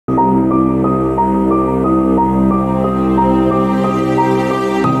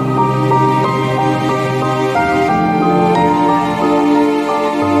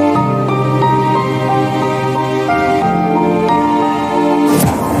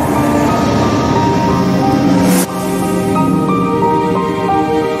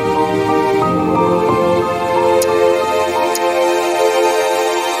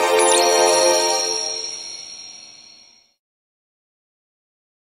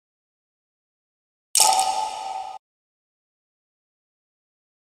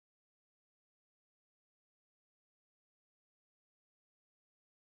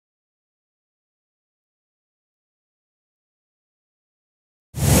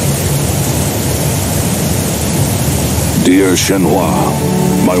Dear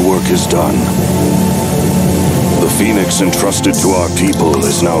Shenhua, my work is done. The Phoenix entrusted to our people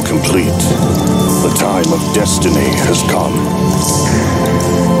is now complete. The time of destiny has come.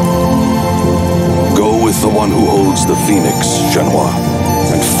 Go with the one who holds the Phoenix, Shenhua,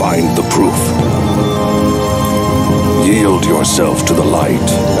 and find the proof. Yield yourself to the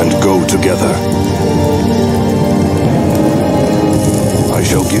light and go together. I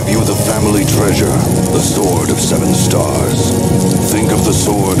shall give you the family treasure, the Sword of 7 Stars. Think of the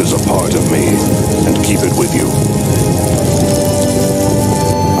sword as a part of me, and keep it with you.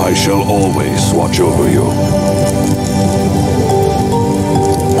 I shall always watch over you.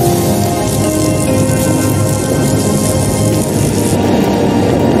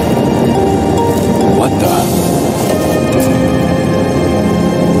 What the?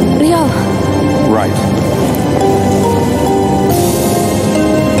 Rio. Right.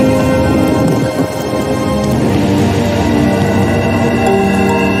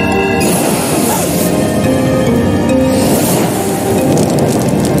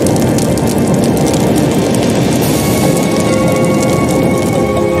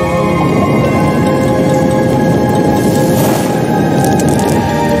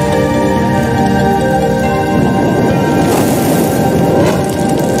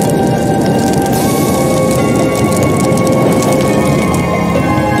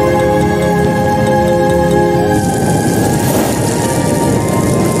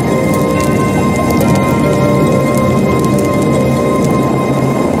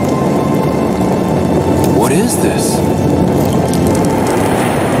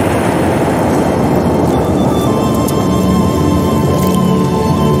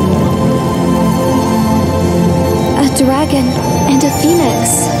 Dragon and a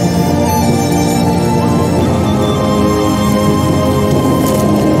phoenix.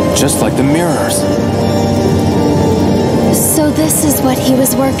 Just like the mirrors. So this is what he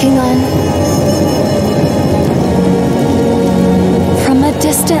was working on. From a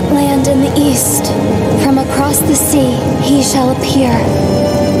distant land in the east, from across the sea, he shall appear.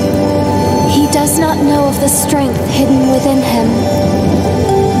 He does not know of the strength hidden within him.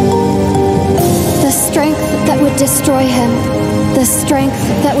 The strength that would destroy him. The strength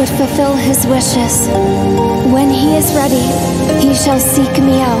that would fulfill his wishes. When he is ready, he shall seek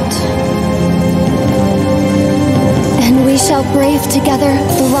me out. And we shall brave together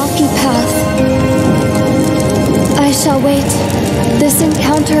the rocky path. I shall wait. This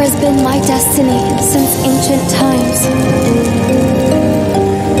encounter has been my destiny since ancient times.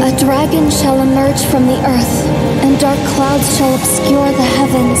 A dragon shall emerge from the earth, and dark clouds shall obscure the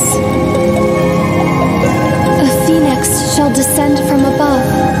heavens. A phoenix shall descend from above.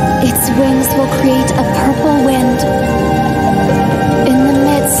 Its wings will create a purple wind. In the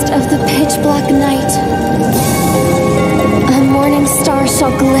midst of the pitch-black night, a morning star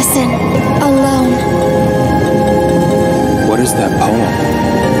shall glisten, alone. What is that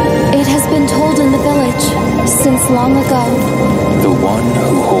poem? It has been told in the village since long ago. The one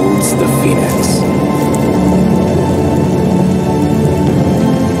who holds the phoenix.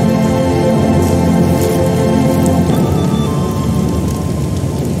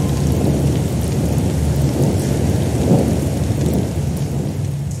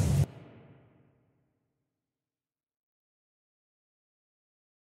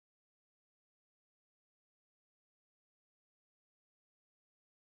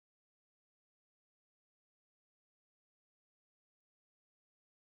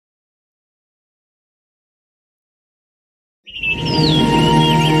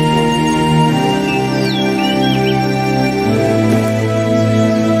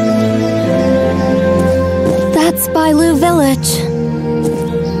 That's Bailu village.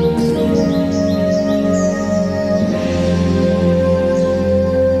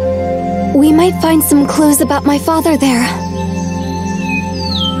 We might find some clues about my father there.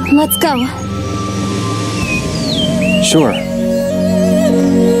 Let's go. Sure.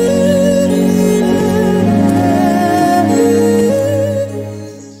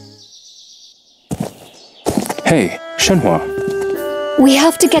 Hey, Shenhua. We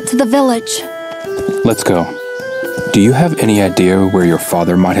have to get to the village. Let's go. Do you have any idea where your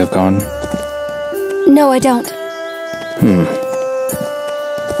father might have gone? No, I don't.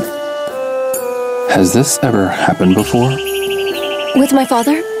 Has this ever happened before? With my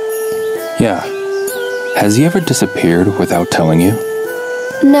father? Yeah. Has he ever disappeared without telling you?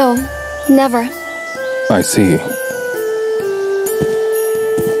 No, never. I see.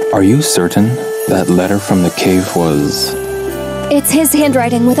 Are you certain that letter from the cave was... It's his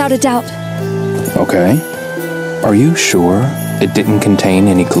handwriting, without a doubt. Okay. Are you sure it didn't contain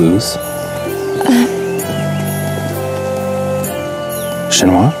any clues?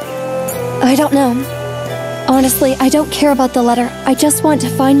 Shenhua? I don't know. Honestly, I don't care about the letter. I just want to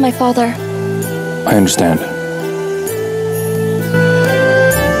find my father. I understand.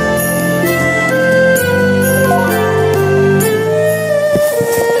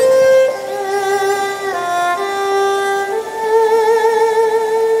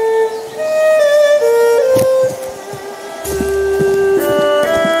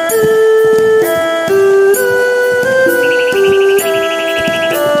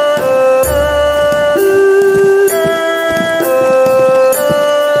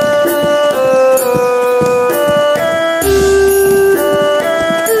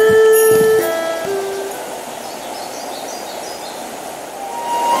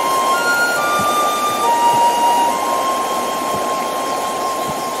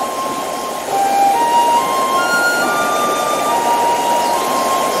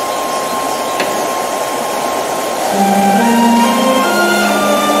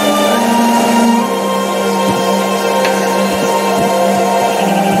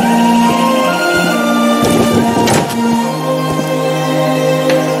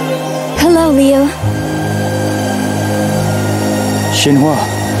 Shenhua,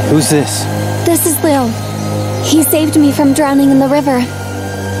 who's this? This is Liu. He saved me from drowning in the river.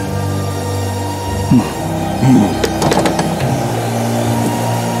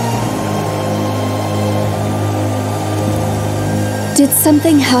 Did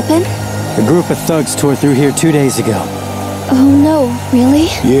something happen? A group of thugs tore through here 2 days ago. Oh no, really?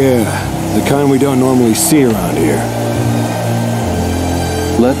 Yeah, the kind we don't normally see around here.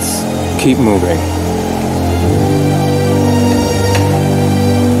 Let's keep moving.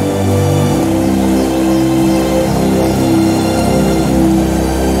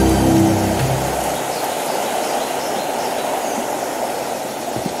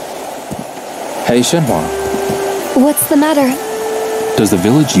 Hey, Shenhua. What's the matter? Does the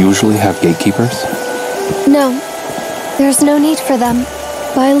village usually have gatekeepers? No. There's no need for them.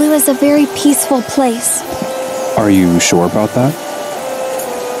 Bailu is a very peaceful place. Are you sure about that?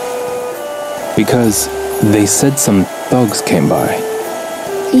 Because they said some thugs came by.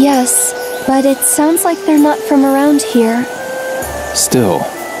 Yes, but it sounds like they're not from around here. Still,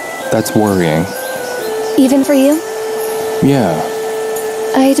 that's worrying. Even for you? Yeah.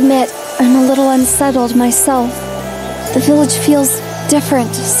 I admit, I'm a little unsettled myself. The village feels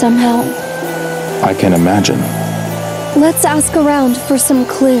different somehow. I can imagine. Let's ask around for some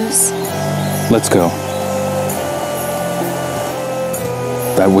clues. Let's go.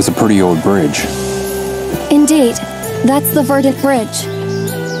 That was a pretty old bridge. Indeed. That's the Verdant Bridge.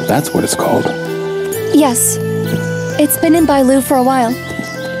 That's what it's called. Yes. It's been in Bailu for a while.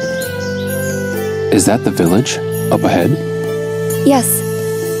 Is that the village? Up ahead? Yes.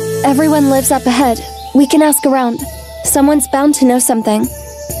 Everyone lives up ahead. We can ask around. Someone's bound to know something.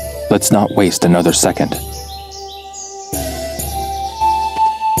 Let's not waste another second.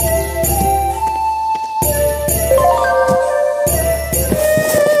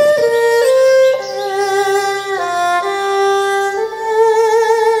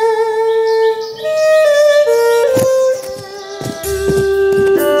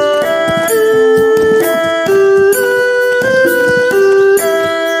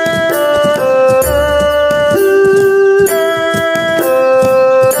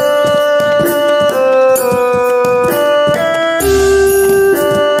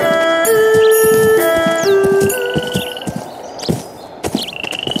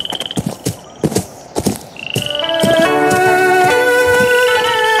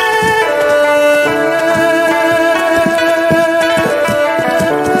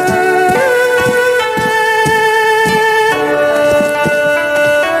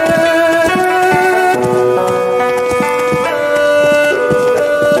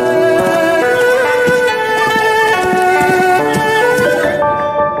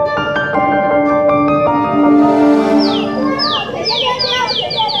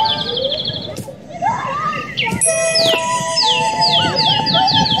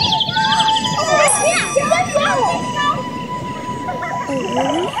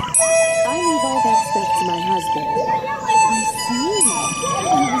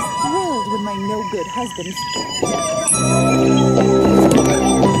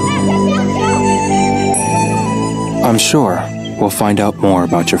 I'm sure we'll find out more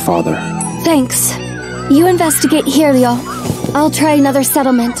about your father. Thanks. You investigate here, Leo. I'll try another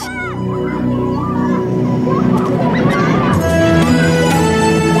settlement.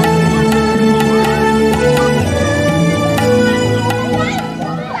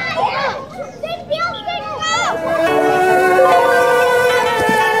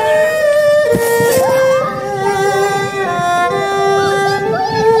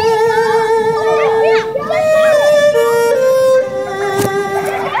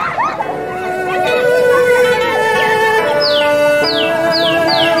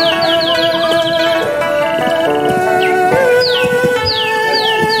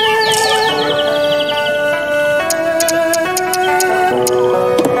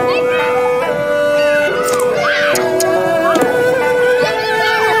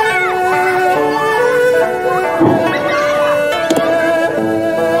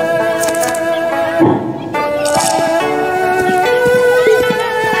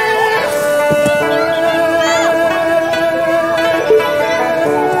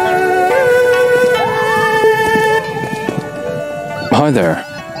 Hi there.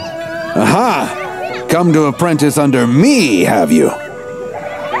 Aha! Come to apprentice under me, have you?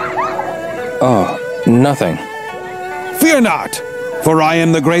 Oh, nothing. Fear not, for I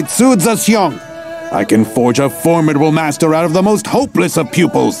am the great Su Zhexiong. I can forge a formidable master out of the most hopeless of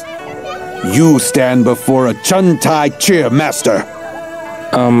pupils. You stand before a Chun Tai Chi master.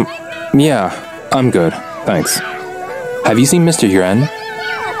 Yeah, I'm good, thanks. Have you seen Mr. Yuan?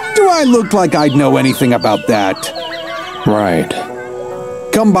 Do I look like I'd know anything about that? Right.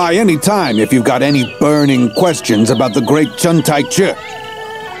 Come by any time if you've got any burning questions about the great Chun Tai Chi.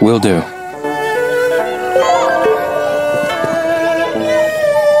 Will do.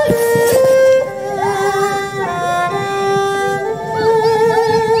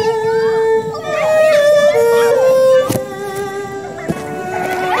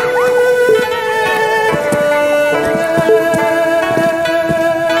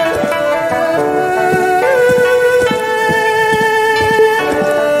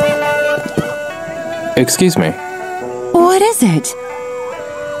 Excuse me. What is it?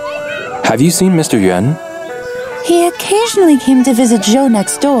 Have you seen Mr. Yuan? He occasionally came to visit Joe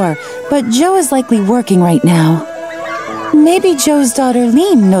next door, but Joe is likely working right now. Maybe Joe's daughter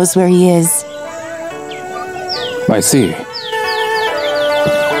Lean knows where he is. I see.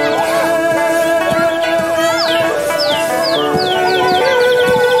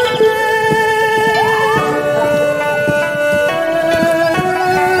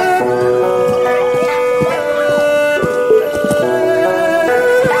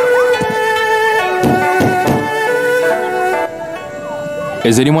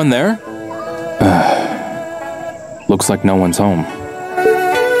 Is anyone there? Looks like no one's home.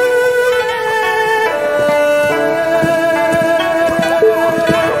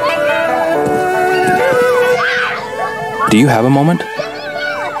 Do you have a moment?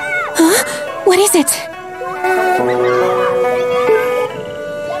 Huh? What is it?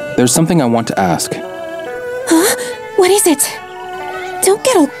 There's something I want to ask. Huh? What is it? Don't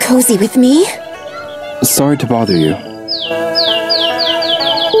get all cozy with me. Sorry to bother you.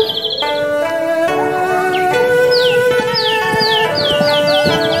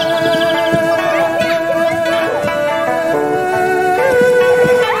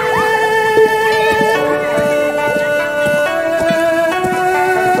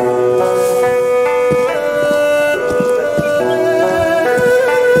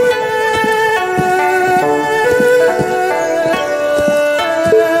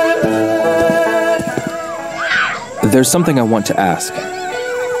 There's something I want to ask.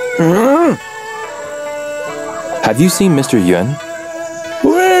 Have you seen Mr. Yuan?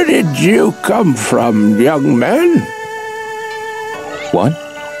 Where did you come from, young man? What?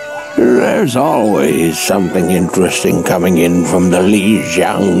 There's always something interesting coming in from the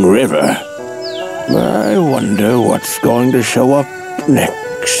Lijiang River. I wonder what's going to show up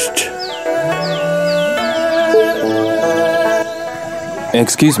next.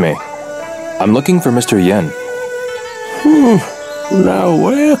 Excuse me. I'm looking for Mr. Yuan. Now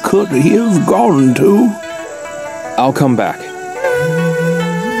where could he have gone to? I'll come back.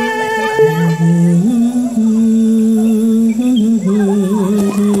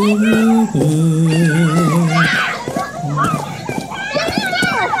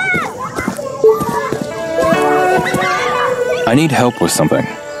 I need help with something.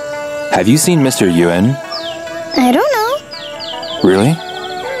 Have you seen Mr. Yuan? I don't know. Really?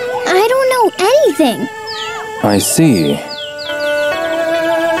 I don't know anything. I see.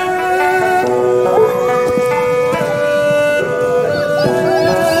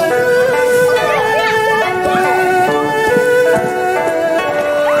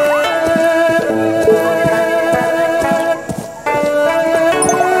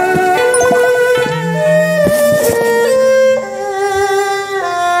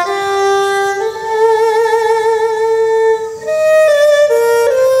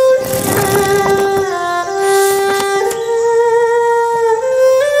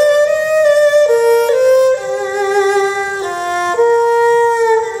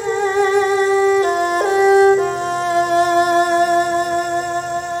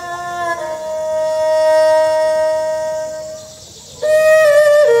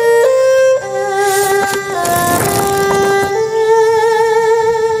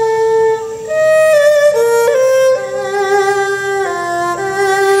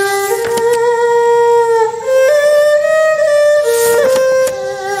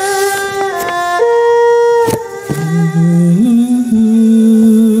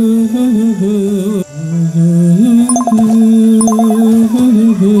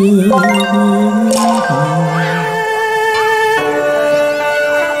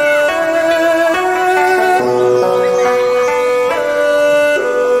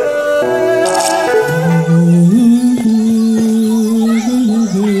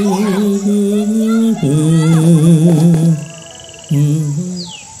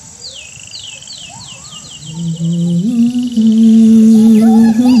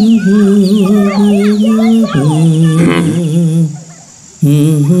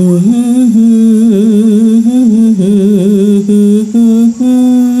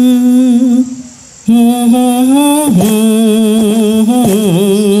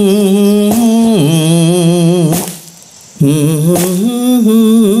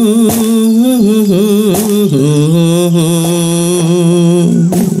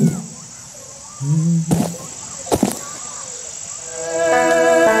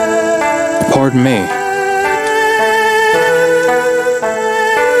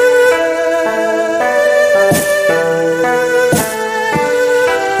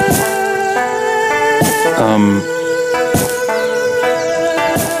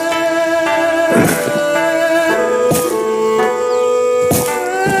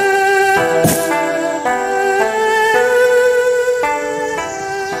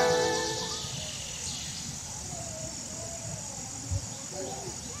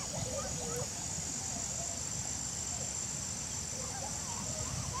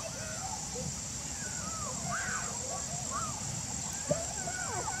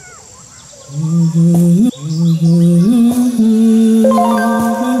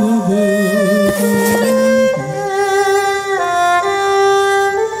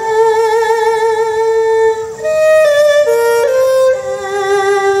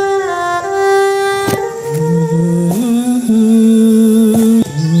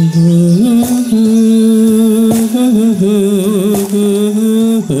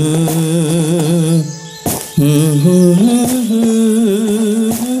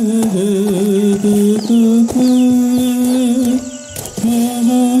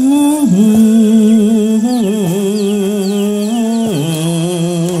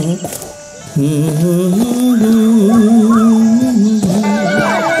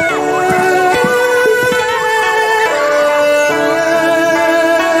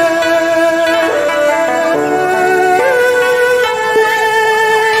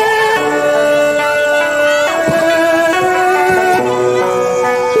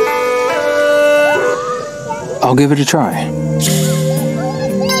 I'll give it a try.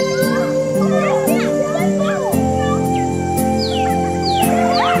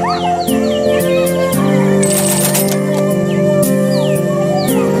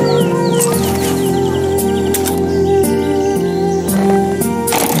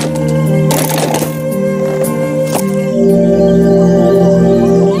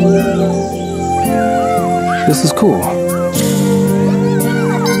 This is cool.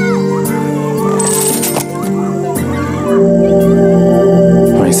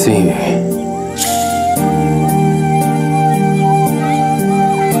 I see.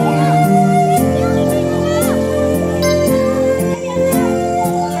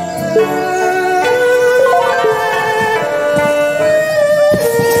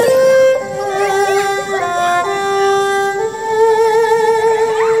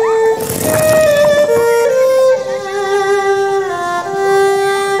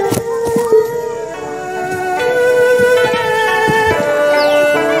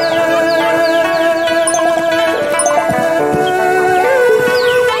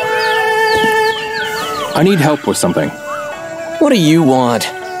 I need help with something. What do you want?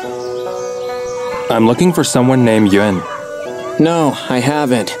 I'm looking for someone named Yuan. No, I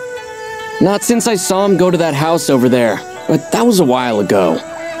haven't. Not since I saw him go to that house over there. But that was a while ago.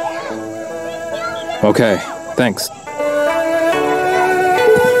 Okay, thanks.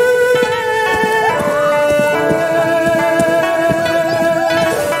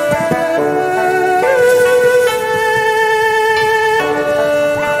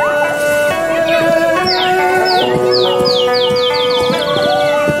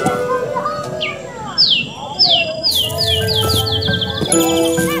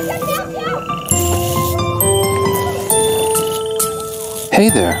 Hey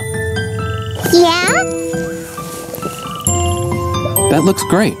there. Yeah? That looks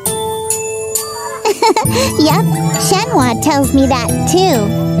great. Yep, Shenhua tells me that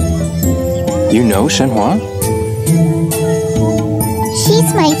too. You know Shenhua?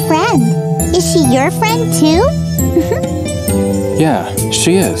 She's my friend. Is she your friend too? Yeah,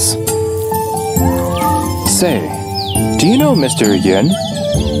 she is. Say, do you know Mr. Yuan?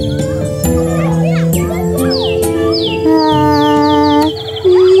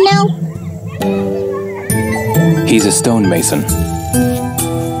 Nope. He's a stonemason.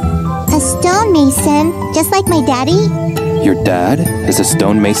 A stonemason, just like my daddy? Your dad is a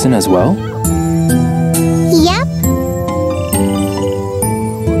stonemason as well? Yep.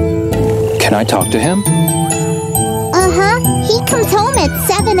 Can I talk to him? Uh-huh. He comes home at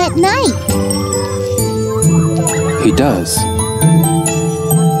 7 at night. He does.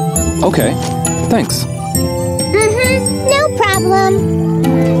 Okay, thanks. No problem.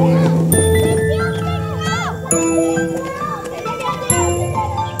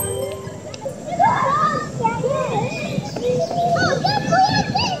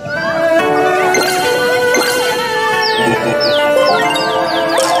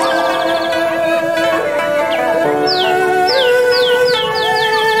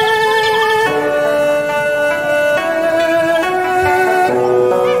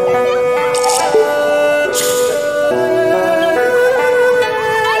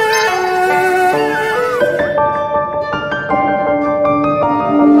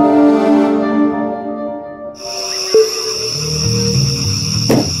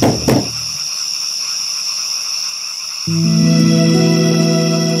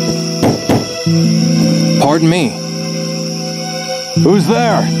 Who's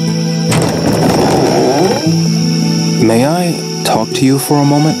there? May I talk to you for a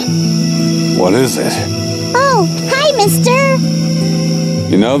moment? What is it? Oh, hi, mister.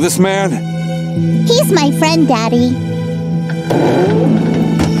 You know this man? He's my friend, Daddy.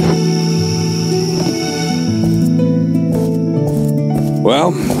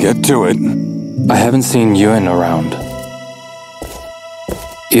 Well, get to it. I haven't seen Yuen around.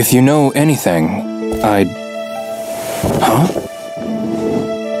 If you know anything, I'd... Huh?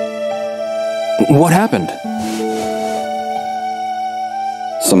 What happened?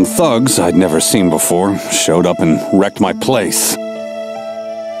 Some thugs I'd never seen before showed up and wrecked my place.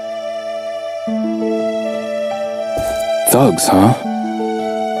 Thugs, huh?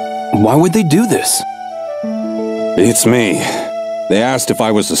 Why would they do this? Beats me. They asked if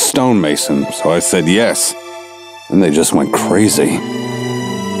I was a stonemason, so I said yes. And they just went crazy.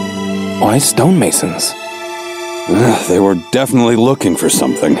 Why stonemasons? They were definitely looking for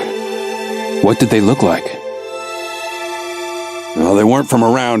something. What did they look like? Well, they weren't from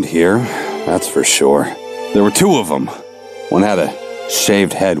around here, that's for sure. There were two of them. One had a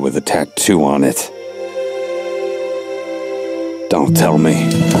shaved head with a tattoo on it. Don't tell me.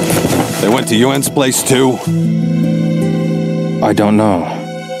 They went to Yuen's place too? I don't know.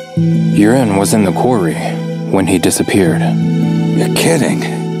 Yuen was in the quarry when he disappeared. You're kidding.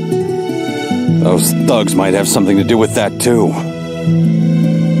 Those thugs might have something to do with that too.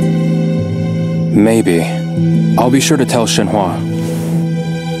 Maybe. I'll be sure to tell Shenhua.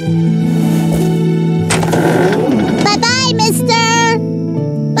 Bye-bye, mister.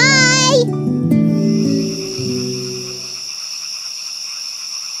 Bye.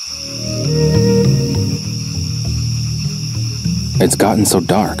 It's gotten so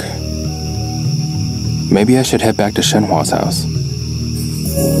dark. Maybe I should head back to Shenhua's house.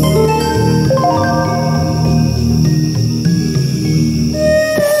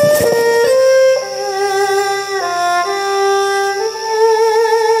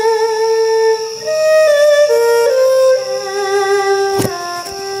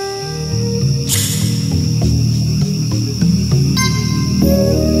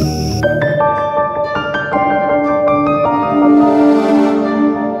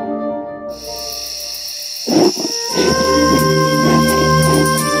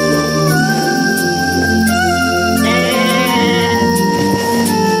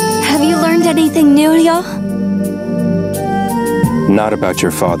 Anything new, Ryo? Not about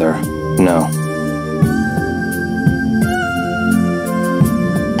your father, no.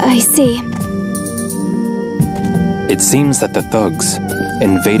 I see. It seems that the thugs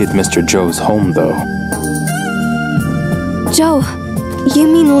invaded Mr. Zhou's home, though. Zhou,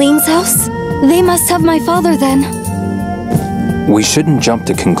 you mean Ling's house? They must have my father then. We shouldn't jump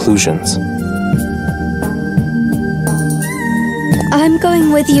to conclusions. I'm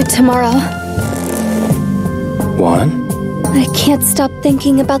going with you tomorrow. What? I can't stop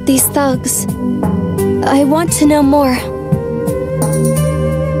thinking about these thugs. I want to know more.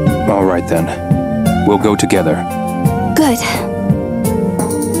 All right then. We'll go together. Good.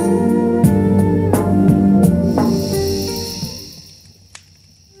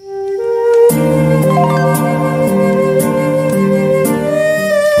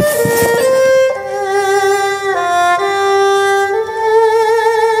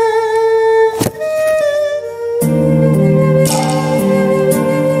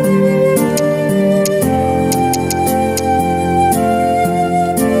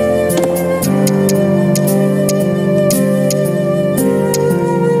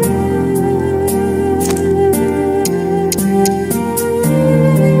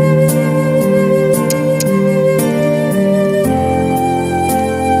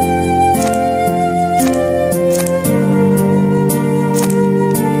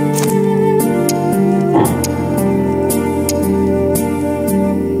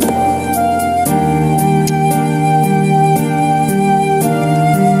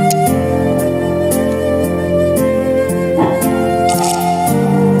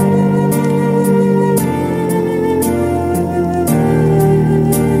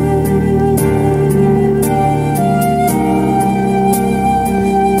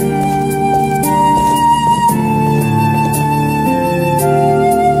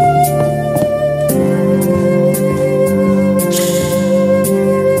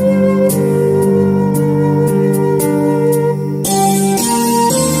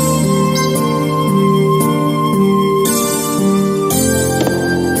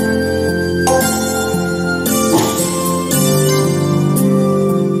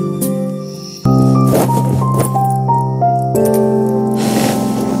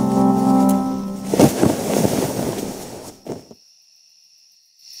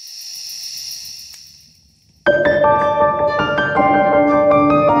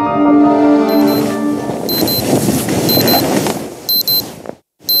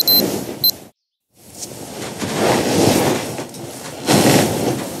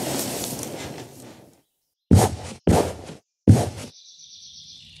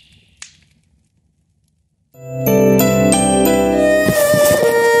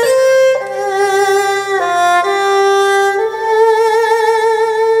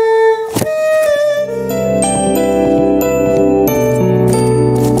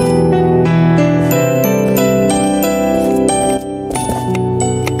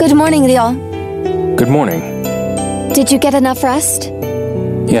 Leo. Good morning. Did you get enough rest?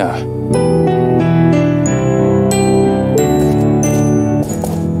 Yeah.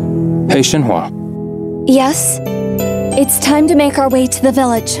 Hey, Shenhua. Yes? It's time to make our way to the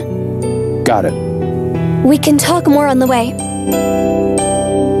village. Got it. We can talk more on the way.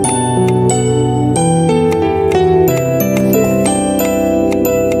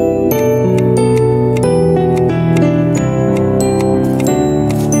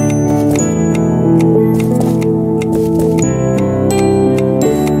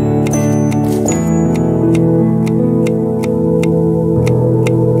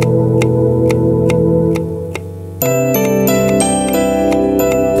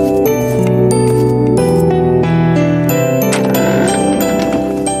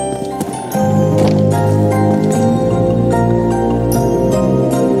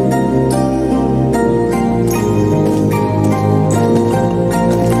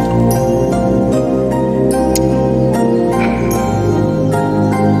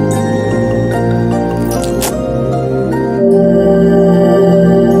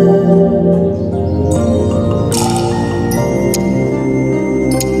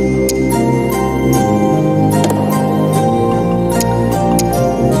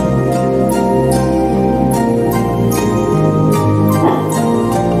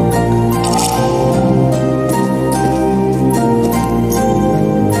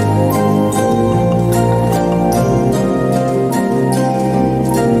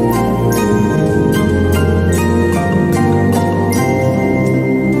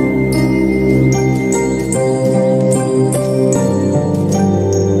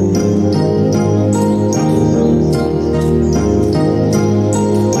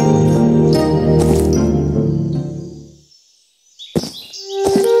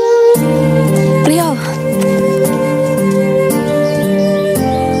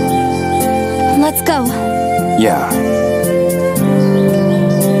 Let's go. Yeah.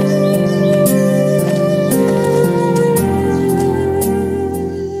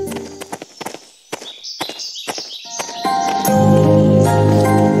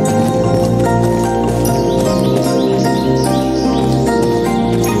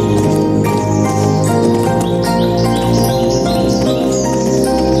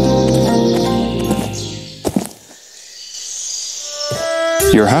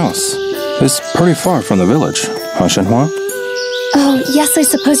 Your house is pretty far from the village, huh, Shenhua? Oh, yes, I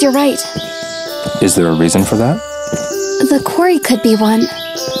suppose you're right. Is there a reason for that? The quarry could be one.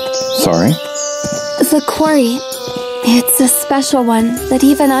 Sorry? The quarry. It's a special one that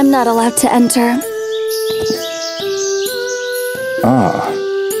even I'm not allowed to enter. Ah.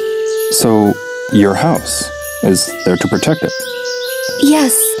 So, your house is there to protect it?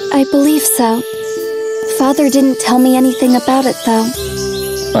 Yes, I believe so. Father didn't tell me anything about it, though.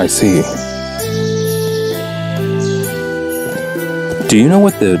 I see. Do you know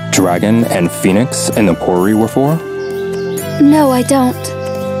what the dragon and phoenix in the quarry were for? No, I don't.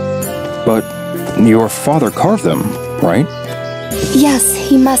 But your father carved them, right? Yes,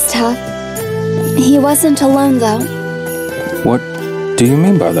 he must have. He wasn't alone, though. What do you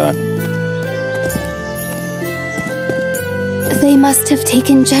mean by that? They must have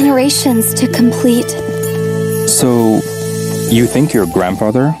taken generations to complete. So, you think your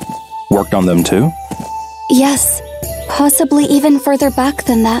grandfather worked on them too? Yes, possibly even further back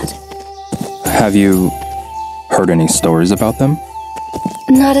than that. Have you heard any stories about them?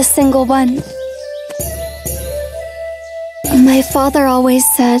 Not a single one. My father always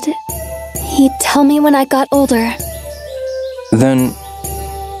said he'd tell me when I got older. Then,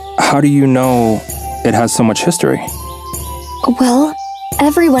 how do you know it has so much history? Well,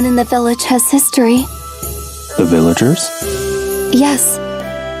 everyone in the village has history. The villagers? Yes.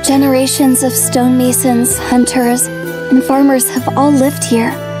 Generations of stonemasons, hunters, and farmers have all lived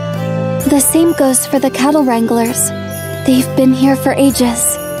here. The same goes for the cattle wranglers. They've been here for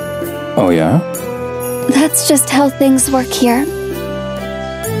ages. Oh yeah? That's just how things work here.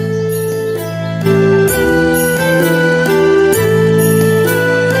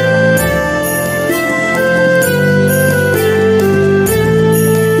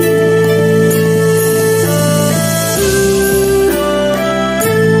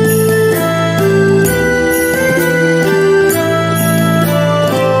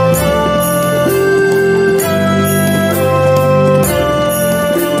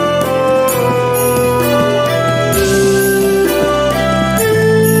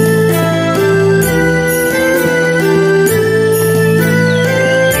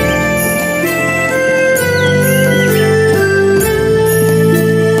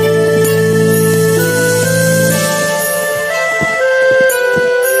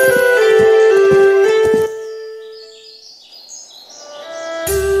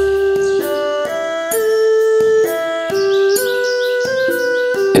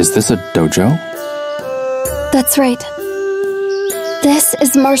 Is this a dojo? That's right. This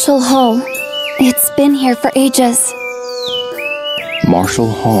is Martial Hall. It's been here for ages.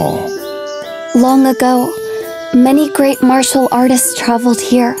 Martial Hall. Long ago, many great martial artists traveled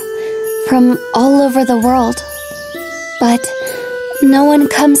here, from all over the world. But no one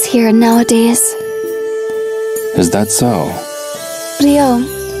comes here nowadays. Is that so? Ryo,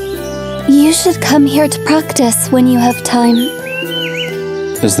 you should come here to practice when you have time.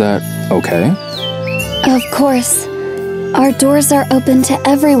 Is that okay? Of course. Our doors are open to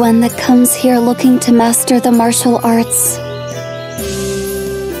everyone that comes here looking to master the martial arts.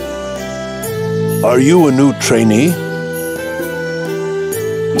 Are you a new trainee?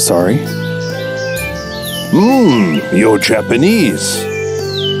 Sorry? You're Japanese.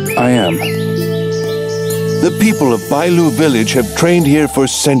 I am. The people of Bailu village have trained here for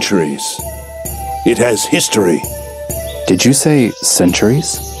centuries. It has history. Did you say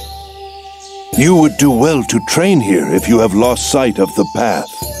centuries? You would do well to train here if you have lost sight of the path.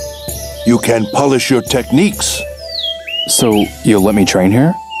 You can polish your techniques. So, you'll let me train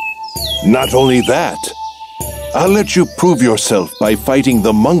here? Not only that, I'll let you prove yourself by fighting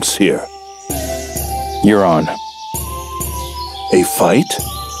the monks here. You're on. A fight?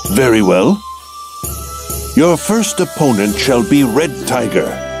 Very well. Your first opponent shall be Red Tiger.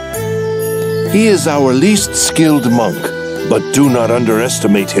 He is our least skilled monk, but do not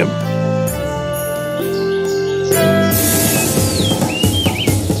underestimate him.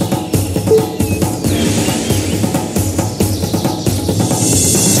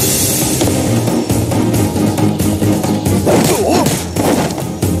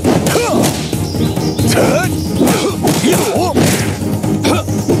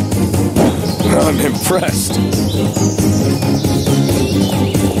 I'm impressed.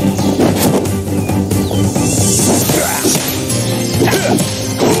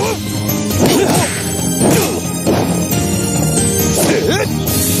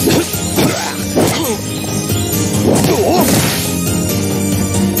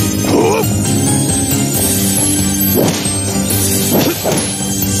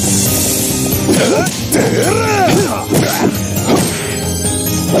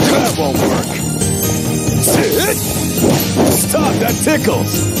 That won't work. Stop, that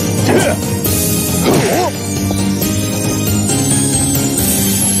tickles.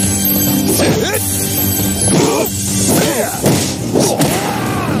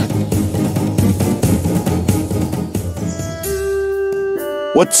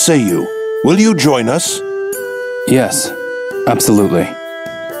 What say you? Will you join us? Yes, absolutely.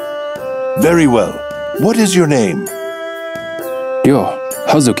 Very well. What is your name? Ryo,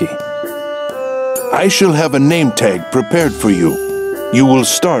 Hazuki. I shall have a name tag prepared for you. You will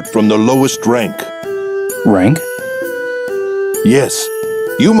start from the lowest rank. Rank? Yes.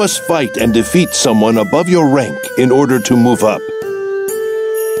 You must fight and defeat someone above your rank in order to move up.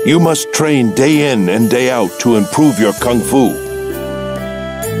 You must train day in and day out to improve your kung fu.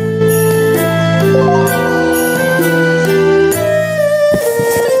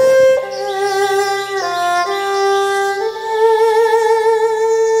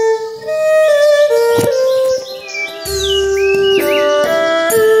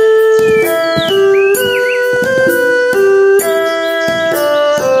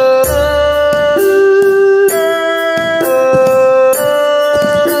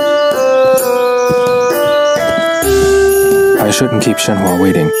 I shouldn't keep Shenhua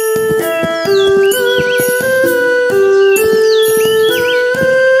waiting.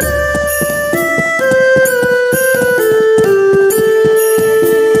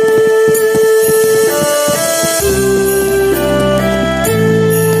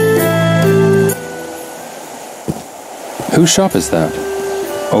 Whose shop is that?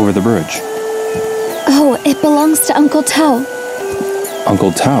 Over the bridge. Oh, it belongs to Uncle Tao.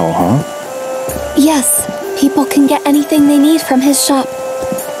 Uncle Tao, huh? Yes, people can get anything they need from his shop.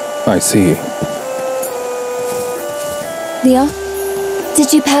 I see. Leo,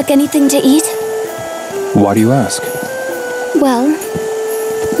 did you pack anything to eat? Why do you ask? Well,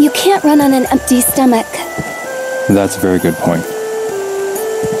 you can't run on an empty stomach. That's a very good point.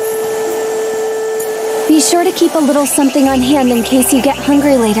 Be sure to keep a little something on hand in case you get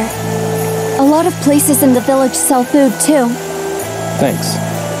hungry later. A lot of places in the village sell food, too. Thanks.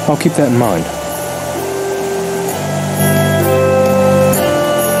 I'll keep that in mind.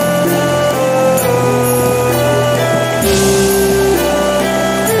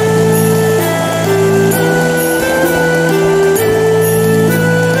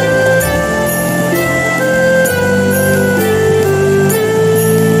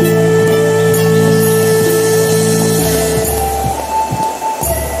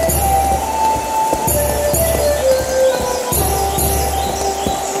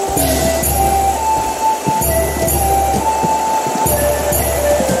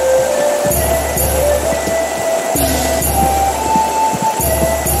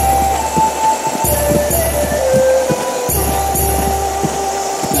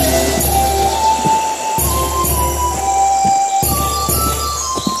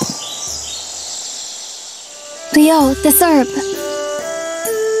 Cleo, this herb.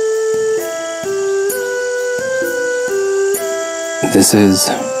 This is...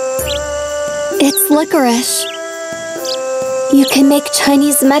 It's licorice. You can make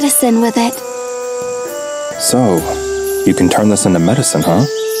Chinese medicine with it. So, you can turn this into medicine, huh?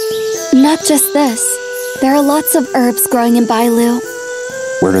 Not just this. There are lots of herbs growing in Bailu.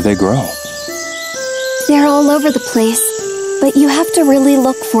 Where do they grow? They're all over the place, but you have to really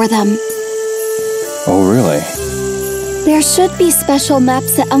look for them. Oh, really? There should be special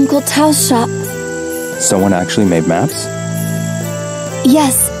maps at Uncle Tao's shop. Someone actually made maps?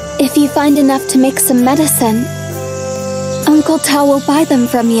 Yes, if you find enough to make some medicine. Uncle Tao will buy them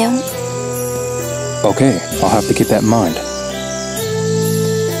from you. Okay, I'll have to keep that in mind.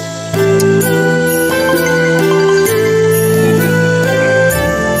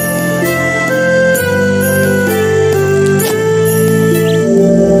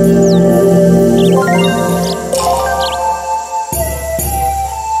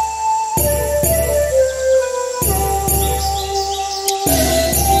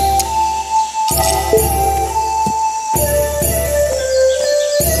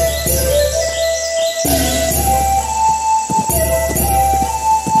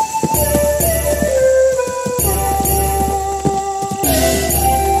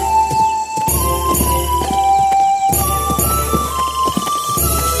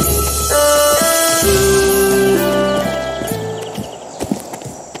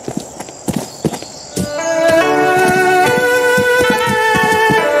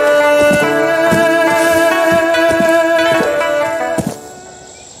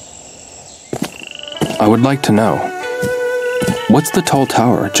 I would like to know, what's the tall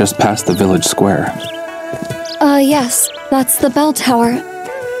tower just past the village square? Yes, that's the bell tower.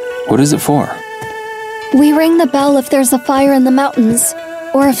 What is it for? We ring the bell if there's a fire in the mountains,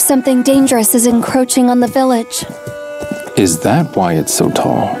 or if something dangerous is encroaching on the village. Is that why it's so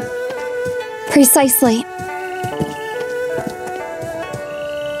tall? Precisely.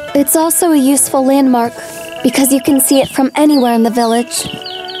 It's also a useful landmark, because you can see it from anywhere in the village.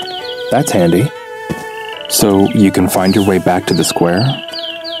 That's handy. So you can find your way back to the square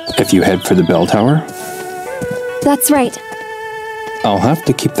if you head for the bell tower? That's right. I'll have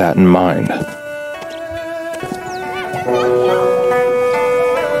to keep that in mind.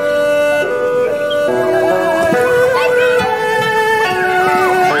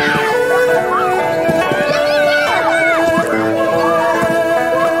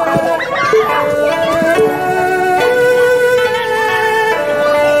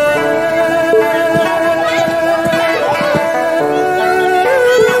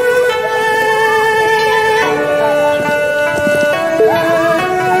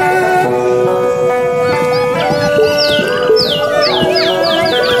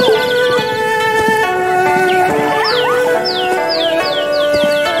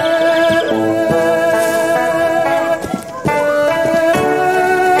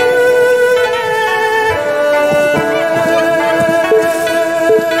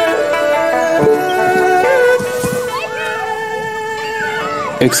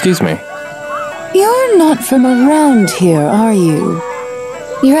 Excuse me. You're not from around here, are you?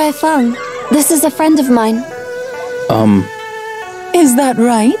 Yurei Feng. This is a friend of mine. Is that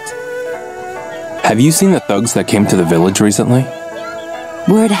right? Have you seen the thugs that came to the village recently?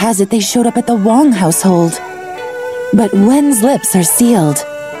 Word has it they showed up at the Wong household. But Wen's lips are sealed.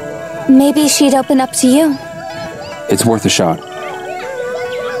 Maybe she'd open up to you. It's worth a shot.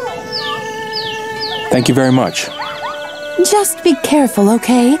 Thank you very much. Just be careful,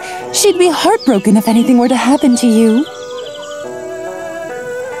 okay? She'd be heartbroken if anything were to happen to you.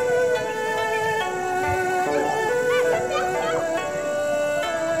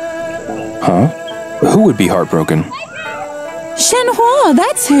 Huh? Who would be heartbroken? Shenhua,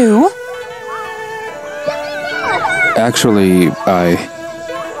 that's who! Actually,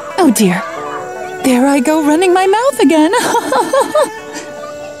 Oh dear. There I go running my mouth again.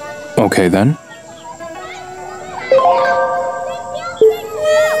 Okay then.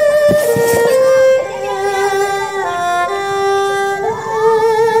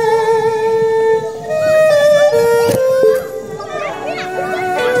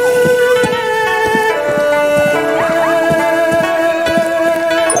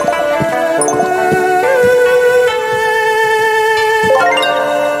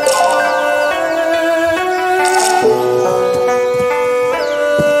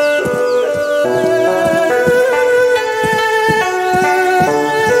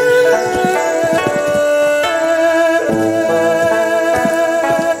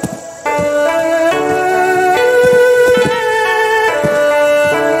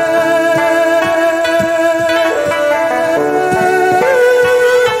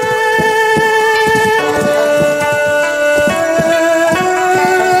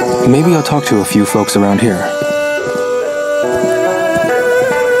 Maybe I'll talk to a few folks around here.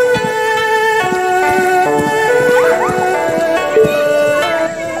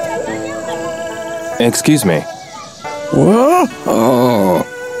 Excuse me. What? Oh.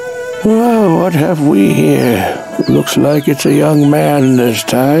 Well, what have we here? Looks like it's a young man this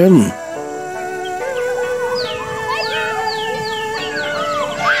time.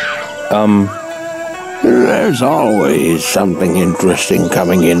 There's always something interesting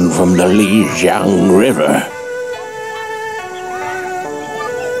coming in from the Lijiang River.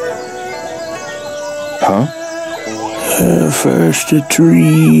 Huh? First a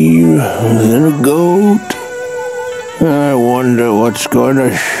tree, then a goat. I wonder what's going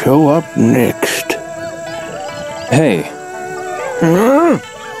to show up next. Hey. Huh?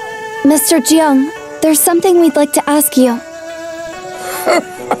 Mr. Jiang, there's something we'd like to ask you.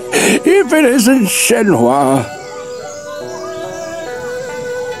 If it isn't Shenhua.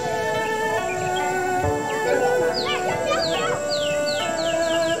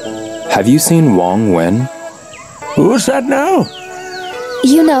 Have you seen Wang Wen? Who's that now?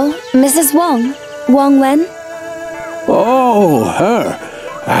 You know, Mrs. Wang. Wang Wen. Oh, her.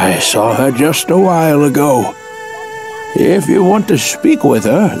 I saw her just a while ago. If you want to speak with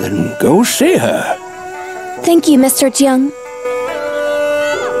her, then go see her. Thank you, Mr. Jiang.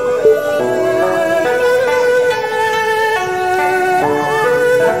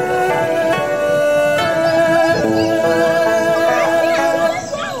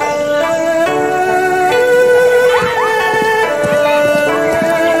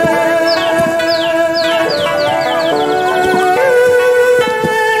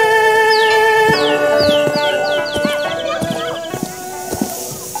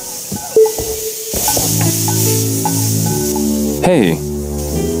 Hey.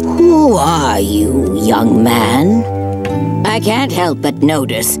 Who are you, young man? I can't help but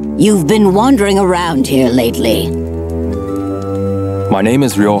notice you've been wandering around here lately. My name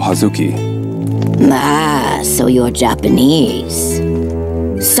is Ryo Hazuki. Ah, so you're Japanese.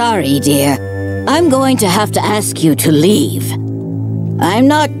 Sorry, dear. I'm going to have to ask you to leave. I'm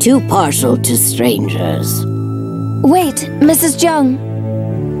not too partial to strangers. Wait, Mrs. Jiang.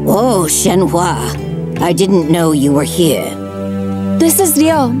 Oh, Shenhua. I didn't know you were here. This is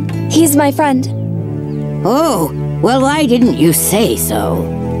Ryo. He's my friend. Oh, well, why didn't you say so?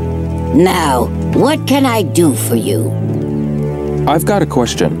 Now, what can I do for you? I've got a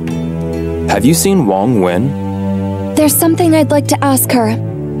question. Have you seen Wang Wen? There's something I'd like to ask her.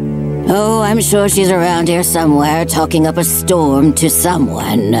 Oh, I'm sure she's around here somewhere talking up a storm to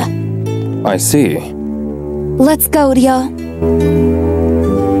someone. I see. Let's go, Ryo.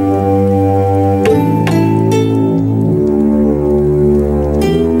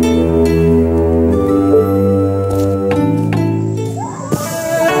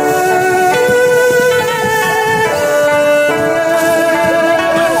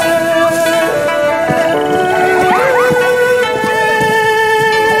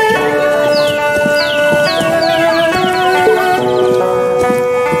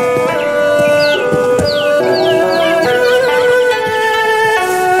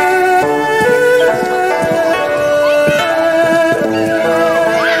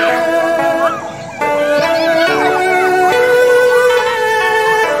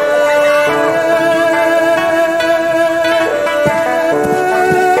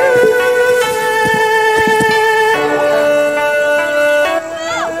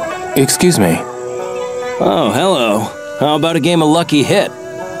 Excuse me. Oh, hello. How about a game of Lucky Hit?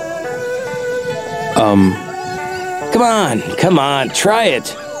 Come on, try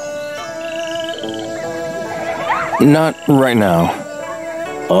it. Not right now.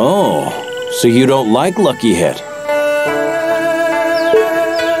 Oh, so you don't like Lucky Hit?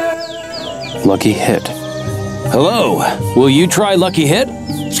 Lucky Hit. Hello, will you try Lucky Hit?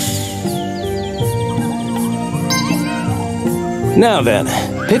 Now then,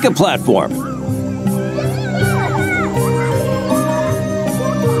 pick a platform.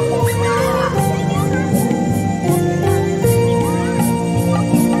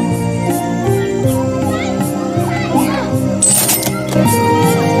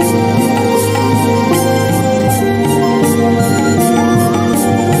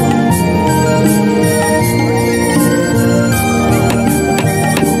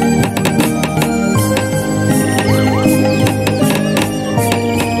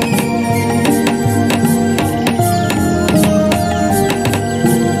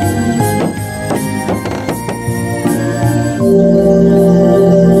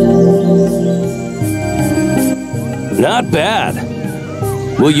 Not bad.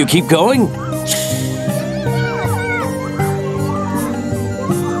 Will you keep going?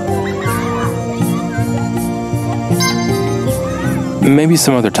 Maybe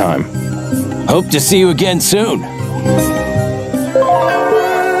some other time. Hope to see you again soon.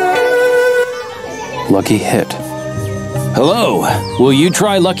 Lucky hit. Hello, will you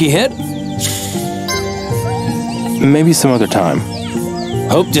try Lucky Hit? Maybe some other time.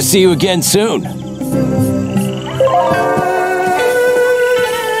 Hope to see you again soon.